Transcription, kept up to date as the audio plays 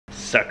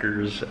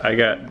suckers. I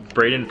got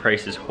Braydon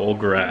Price's whole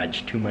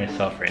garage to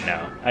myself right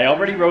now. I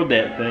already rode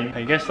that thing.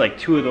 I guess like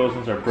 2 of those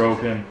ones are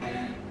broken.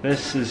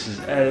 This is his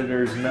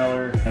editor's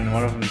Miller, and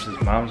one of them is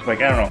his mom's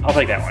bike. I don't know, I'll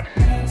take that one.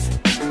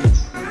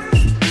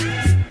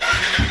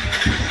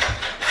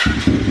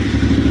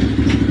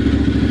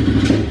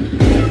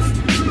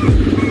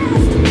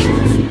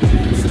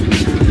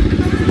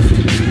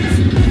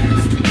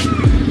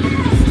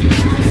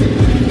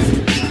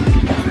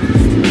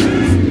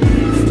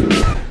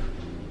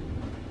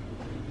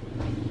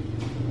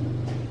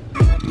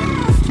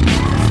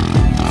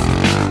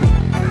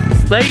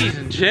 Ladies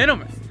and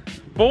gentlemen,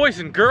 boys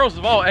and girls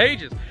of all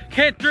ages,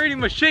 can 3D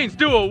machines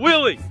do a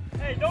wheelie?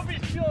 Hey, don't be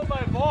stealing my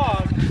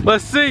vlog.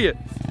 Let's see it.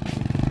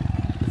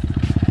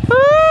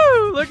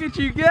 Woo, look at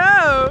you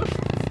go.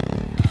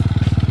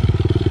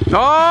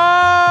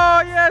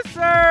 Oh, yes,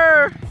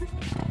 sir.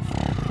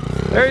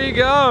 There you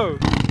go.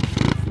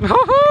 All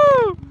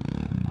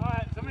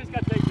right, somebody's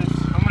got to take this.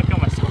 I'm gonna kill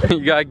myself.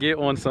 You gotta get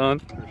one, son.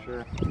 For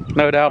sure.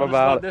 No doubt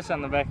about it. This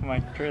on the back of my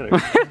trailer.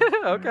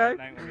 Okay.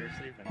 Night when we were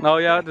sleeping. Oh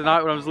yeah,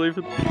 tonight when I'm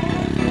sleeping.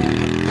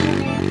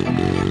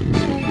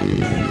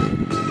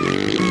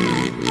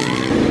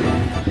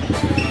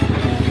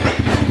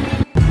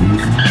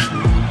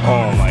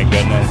 Oh my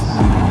goodness.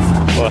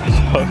 What?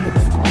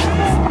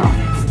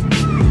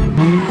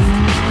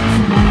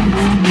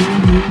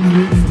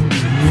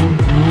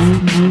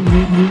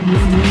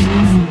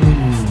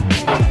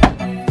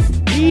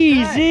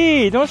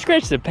 Easy! Don't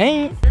scratch the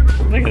paint.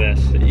 Look at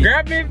this.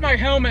 Grab me my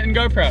helmet and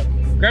GoPro.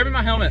 Grab me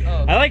my helmet.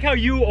 I like how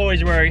you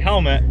always wear a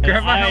helmet.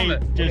 Grab my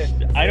helmet.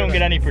 I don't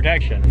get any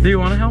protection. Do you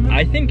want a helmet?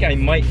 I think I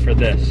might for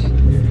this.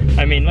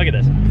 I mean, look at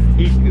this.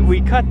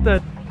 We cut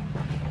the...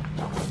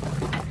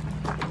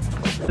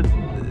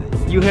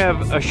 You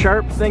have a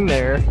sharp thing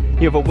there.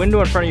 You have a window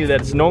in front of you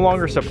that's no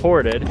longer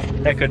supported.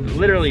 That could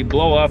literally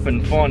blow up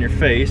and fall on your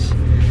face.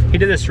 He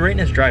did this right in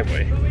his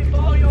driveway.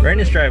 Right in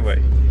his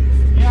driveway.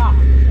 Yeah.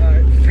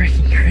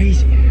 Freaking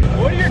crazy.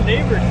 What do your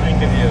neighbors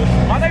think of you?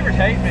 My neighbors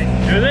hate me.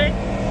 Do they?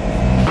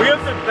 We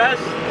have the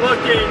best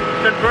looking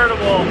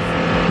convertible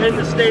in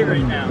the state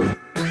right now.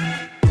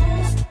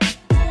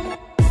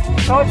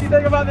 So what do you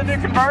think about the new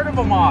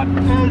convertible mod?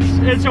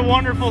 It's a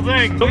wonderful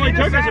thing. It only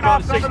took us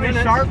about 6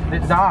 minutes.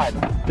 It died.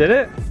 Did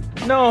it?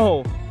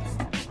 No.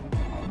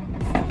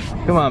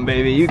 Come on,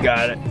 baby, you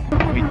got it.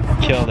 We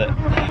killed it.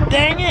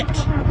 Dang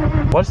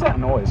it! What's that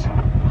noise?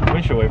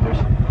 Windshield wipers.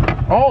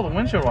 Oh, the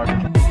windshield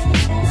wiper.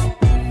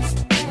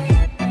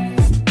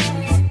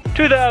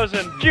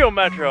 2000 Geo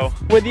Metro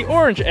with the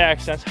orange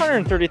accents,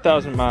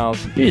 130,000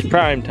 miles. He's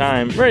prime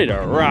time, ready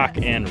to rock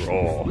and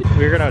roll.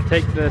 We're gonna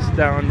take this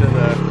down to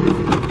the,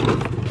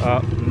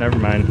 oh, never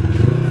mind.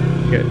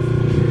 Good.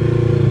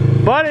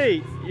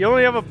 Buddy, you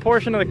only have a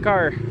portion of the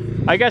car.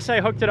 I guess I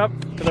hooked it up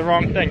to the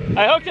wrong thing.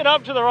 I hooked it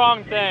up to the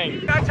wrong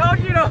thing. I told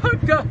you to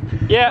hook up.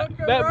 Yeah,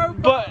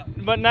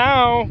 but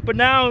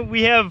now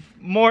we have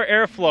more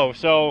airflow,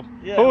 so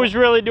yeah. Who's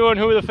really doing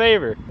who the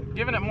favor?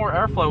 Giving it more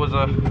airflow was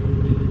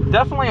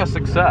definitely a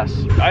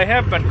success. I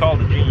have been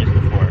called a genius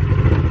before.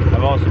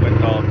 I've also been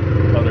called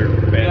other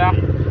bad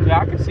things. Yeah,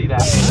 I can see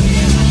that.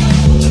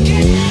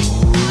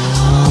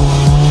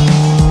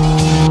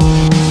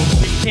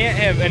 You can't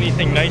have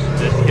anything nice with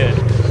this kid.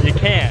 You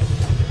can't.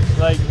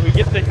 Like, we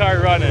get the car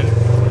running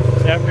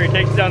after he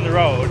takes it down the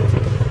road,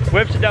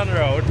 whips it down the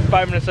road,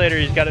 5 minutes later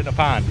he's got it in a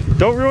pond.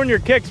 Don't ruin your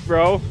kicks,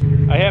 bro.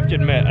 I have to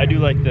admit, I do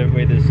like the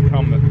way this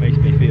helmet makes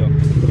me feel.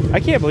 I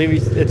can't believe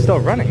it's still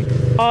running.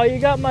 Oh, you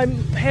got my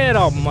head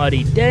all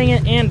muddy. Dang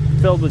it, and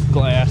filled with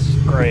glass.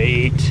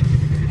 Great.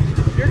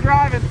 You're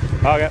driving.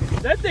 Okay.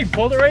 That thing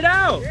pulled it right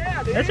out.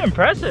 Yeah, dude. That's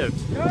impressive.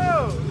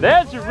 Go.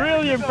 That's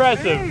really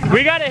impressive.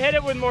 We gotta hit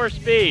it with more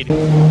speed.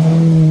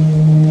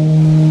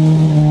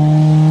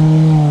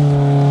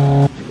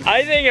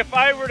 I think if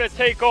I were to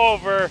take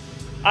over,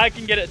 I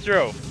can get it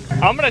through.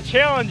 I'm gonna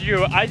challenge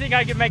you. I think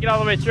I can make it all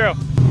the way through.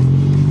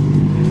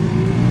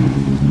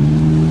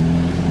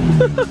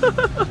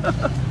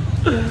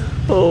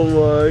 Oh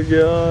my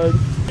god.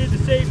 Here's the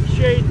safety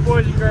shades,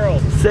 boys and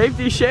girls.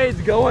 Safety shades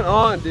going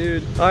on,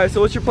 dude. Alright,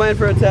 so what's your plan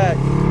for attack?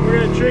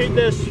 We're gonna treat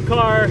this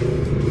car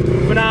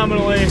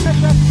phenomenally.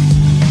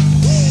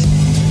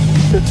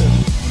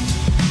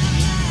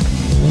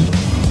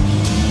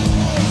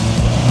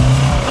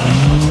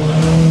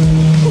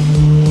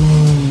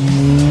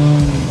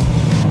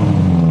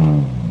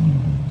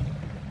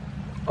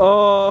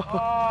 Oh.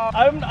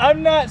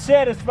 I'm not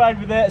satisfied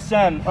with that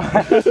send.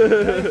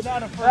 That's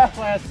not a first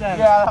class send.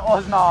 Yeah, that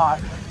was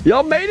not.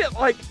 Y'all made it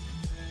like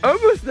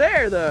almost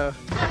there though.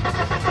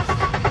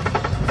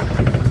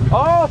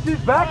 Oh, she's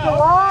back to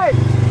life.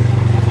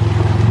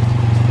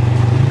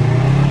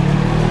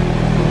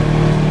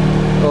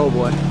 Oh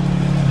boy.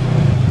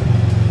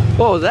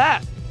 What was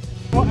that?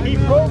 He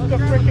broke the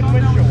freaking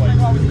windshield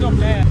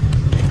wiper.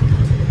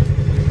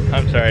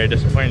 I'm sorry, I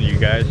disappointed you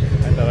guys.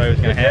 I thought I was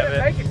gonna have it.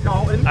 Make it,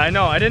 Dalton. I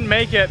know, I didn't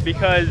make it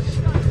because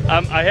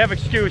I have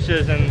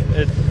excuses and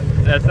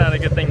that's not a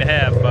good thing to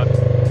have, but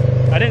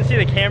I didn't see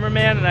the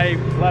cameraman and I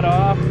let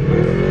off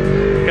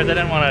because I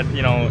didn't want to,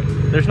 you know,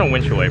 there's no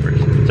windshield wipers.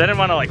 So I didn't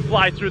want to like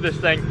fly through this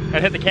thing and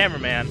hit the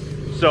cameraman.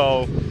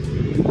 So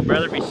I'd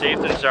rather be safe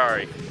than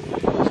sorry.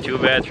 It's too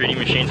bad 3D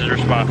Machines is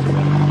responsible.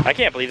 I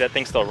can't believe that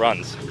thing still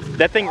runs.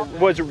 That thing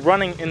was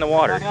running in the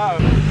water.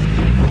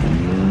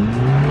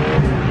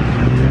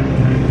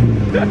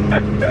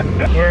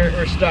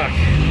 We're stuck.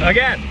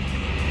 Again.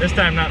 This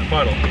time not in a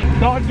puddle.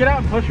 Dalton, get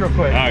out and push real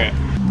quick. Okay.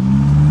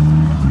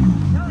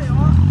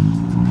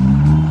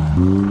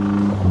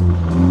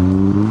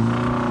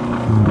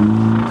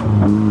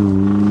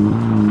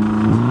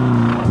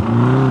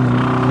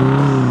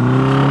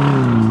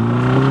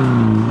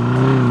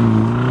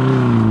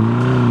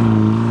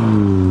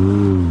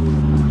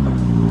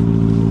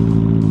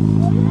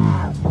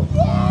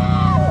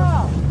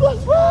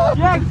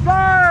 Yes,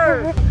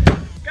 sir!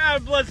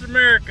 God bless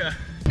America.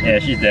 Yeah,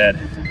 she's dead.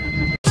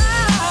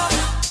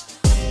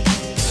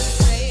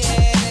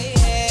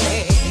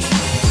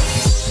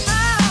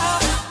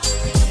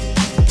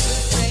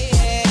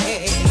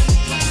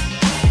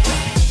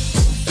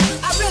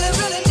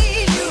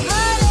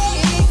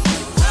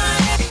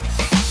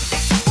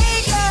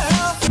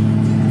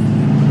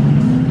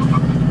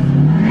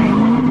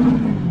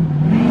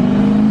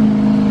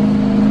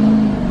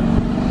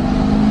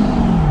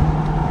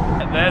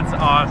 That's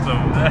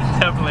awesome. That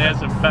definitely has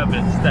some pep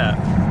in step.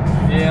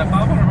 Yeah,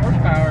 500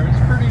 horsepower is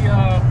pretty,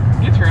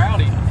 gets her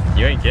rowdy.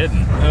 You ain't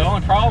kidding. The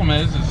only problem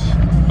is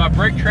if I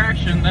break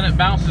traction, then it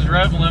bounces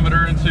rev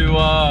limiter into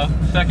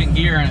second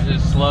gear and it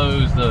just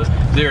slows the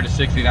 0 to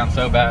 60 down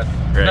so bad.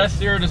 Right. Best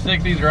 0 to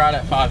 60 is right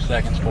at 5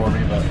 seconds for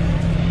me, but.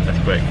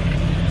 That's quick.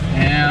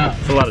 Yeah.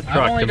 It's a lot of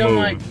truck to move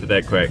like,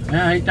 that quick.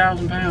 Yeah,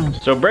 8,000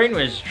 pounds. So Braydon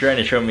was trying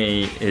to show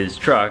me his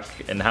truck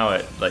and how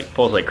it like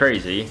pulls like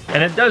crazy.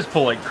 And it does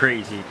pull like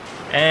crazy.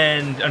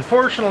 And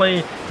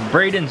unfortunately,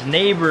 Braydon's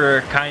neighbor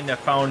kind of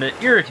found it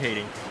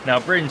irritating. Now,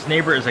 Braydon's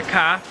neighbor is a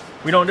cop.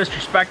 We don't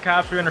disrespect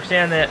cops. We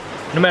understand that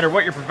no matter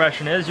what your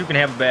profession is, you can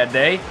have a bad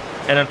day.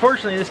 And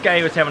unfortunately, this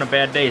guy was having a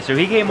bad day. So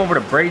he came over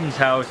to Braydon's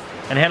house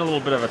and had a little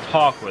bit of a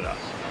talk with us.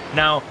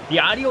 Now, the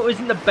audio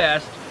isn't the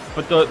best,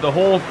 but the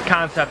whole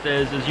concept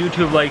is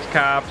YouTube likes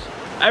cops.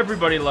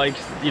 Everybody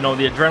likes, you know,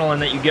 the adrenaline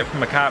that you get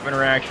from a cop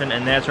interaction,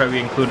 and that's why we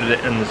included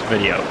it in this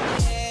video.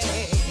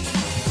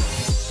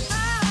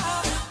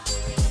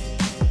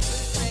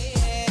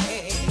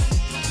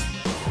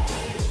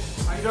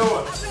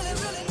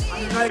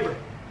 I'm your neighbor.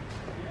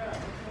 Yeah,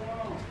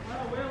 well,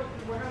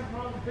 we're having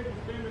problems with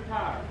people spinning their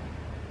tires.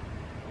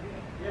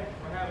 Yeah,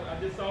 I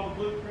just saw the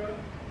blue truck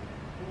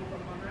pull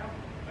from my mouth,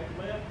 make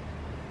a left,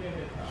 spin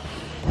his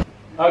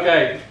tire.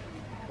 Okay,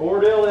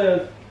 ordeal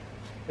is,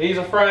 he's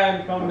a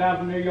friend coming down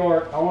from New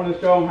York. I wanted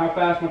to show him how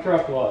fast my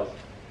truck was.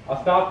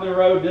 I stopped in the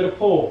road, did a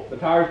pull. The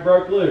tires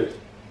broke loose.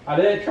 I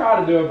didn't try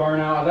to do a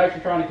burnout. I was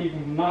actually trying to keep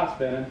them from not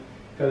spinning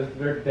because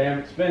they're damn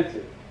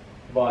expensive.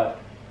 But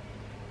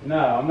no,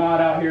 I'm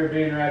not out here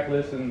being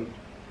reckless and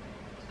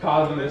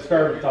causing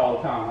disturbance all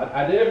the time.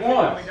 I did it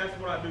once. I mean, that's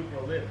what I do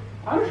for a living.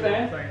 I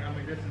understand. You know what I'm saying? I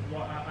mean, this is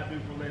what I do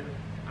for a living.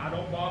 I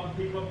don't bother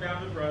people up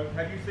down this road.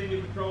 Have you seen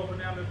me patrolling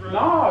down this road? No,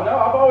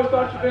 I've always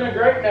thought you've been a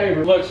great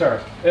neighbor. Look,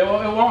 sir, it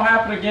won't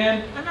happen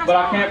again, but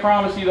I can't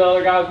promise you the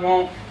other guys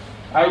won't.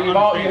 You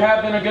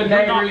have been a good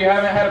neighbor. You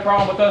haven't had a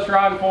problem with us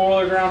driving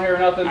four-wheelers around here or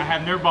nothing. I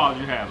have never bothered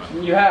you,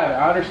 haven't. You haven't.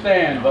 I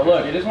understand, but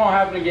look, it just won't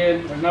happen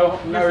again. There's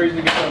no reason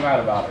to get so mad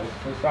about it.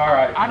 It's all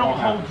right. I don't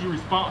hold you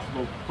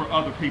responsible for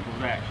other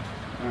people's actions.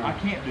 I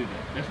can't do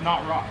that. That's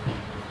not right.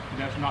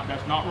 That's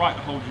not right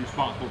to hold you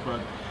responsible for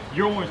others.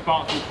 You're only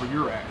responsible for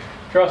your actions.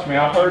 Trust me,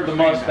 I've heard the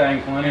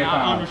Mustang plenty of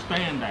times. I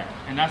understand that,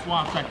 and that's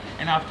why I'm saying.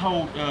 And I've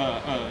told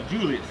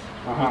Julius.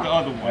 Was the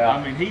other one. Yeah.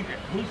 I mean, he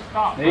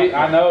stopped.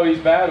 I know he's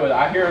bad with it.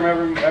 I hear him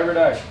every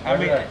day. I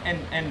mean,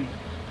 and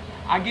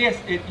I guess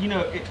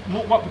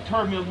what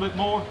perturbed me a little bit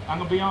more, I'm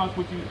gonna be honest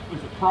with you, was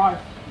the price.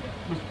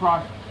 Mr.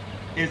 Price,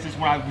 is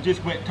when I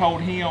just went and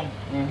told him,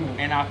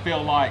 and I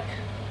feel like,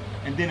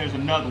 and then there's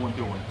another one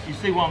doing it. You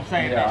see what I'm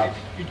saying? Yeah.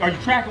 Are you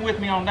tracking with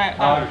me on that?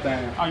 I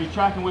understand. Are you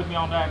tracking with me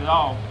on that at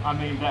all? I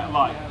mean, that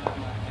like,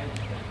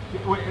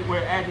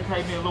 where it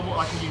agitates me a little more,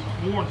 like when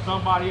you warn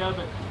somebody of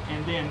it,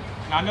 and then,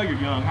 I know you're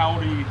young. How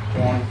old are you?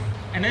 20.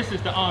 And this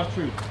is the honest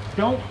truth.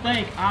 Don't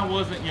think I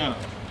wasn't young.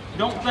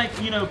 Don't think,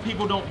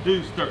 people don't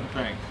do certain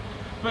things.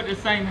 But at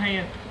the same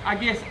hand, I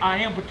guess I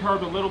am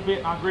perturbed a little bit,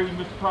 and I agree with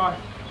Mr. Price,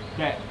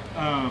 that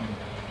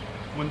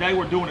when they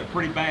were doing it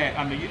pretty bad,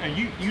 I mean, and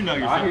you know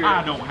yourself,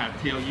 I don't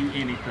have to tell you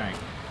anything.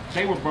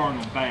 They were burning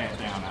them bad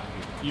down out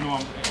here. You know,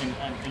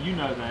 and you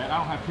know that. I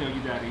don't have to tell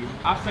you that either.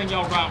 I've seen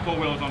y'all ride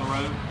four-wheelers on the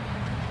road.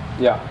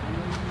 Yeah.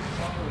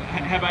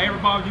 Have I ever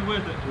bothered you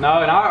with it?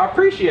 No, and I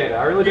appreciate it.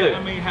 I really do.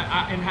 I mean,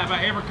 have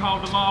I ever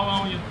called the law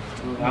on you?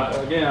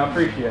 Again, I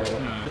appreciate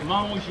it. No. As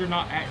long as you're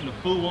not acting a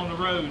fool on the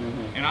road,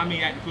 and I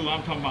mean acting a fool,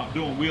 I'm talking about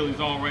doing wheelies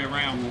all the way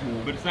around.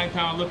 But at the same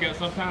time, I look at it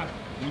sometimes,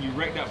 when you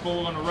wreck that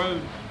fool on the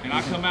road, and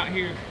I come out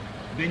here,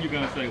 then you're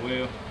going to say,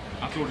 well,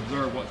 I sort of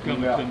deserve what's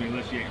coming to me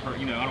unless you ain't hurt.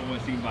 I don't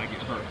want to see anybody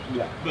get hurt.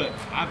 Yeah. But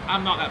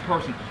I'm not that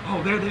person.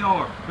 Oh, there they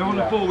are. They're on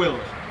the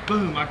four-wheelers.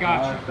 Boom, I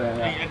got you.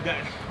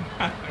 Understand,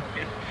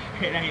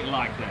 It ain't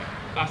like that.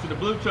 I said, the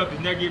blue truck is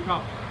never your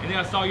problem. And then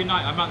I saw you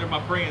tonight. I'm out there with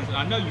my friends, and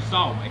I know you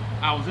saw me.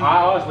 I was in the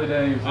honestly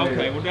didn't even see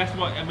Okay, it. well that's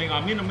what, I mean,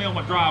 I'm in the middle of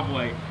my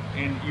driveway,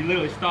 and you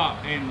literally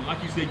stopped, and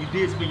like you said, you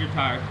did spin your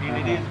tires, and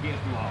it is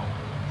against the law.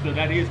 So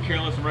that is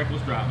careless and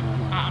reckless driving.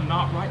 I'm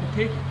not writing a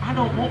ticket. I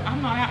don't want,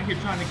 I'm not out here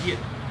trying to get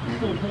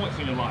 4 points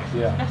on your license.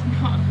 Yeah. That's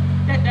not,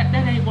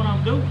 that ain't what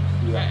I'm doing.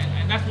 Yeah.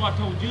 And that's why I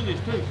told you this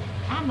too.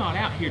 I'm not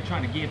out here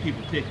trying to give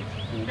people tickets.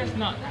 That's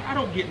not, I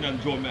don't get no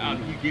enjoyment out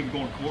of you giving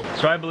going to court.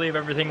 So I believe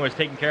everything was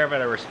taken care of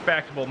in a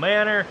respectable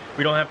manner.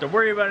 We don't have to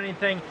worry about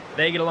anything.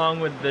 They get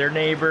along with their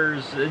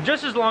neighbors,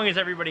 just as long as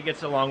everybody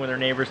gets along with their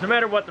neighbors, no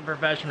matter what the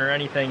profession or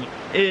anything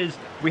is.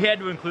 We had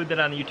to include that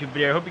on the YouTube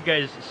video. I hope you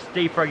guys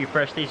stay froggy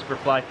fresh, stay super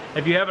fly.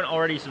 If you haven't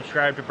already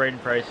subscribed to Braydon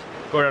Price,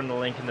 go down the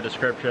link in the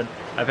description.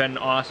 I've had an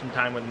awesome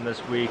time with him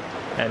this week,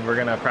 and we're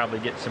gonna probably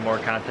get some more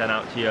content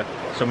out to you,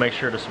 so make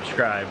sure to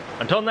subscribe.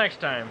 Until next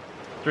time,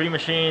 3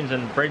 machines,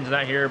 and Braydon's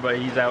not here, but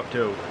he's out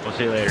too. We'll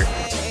see you later.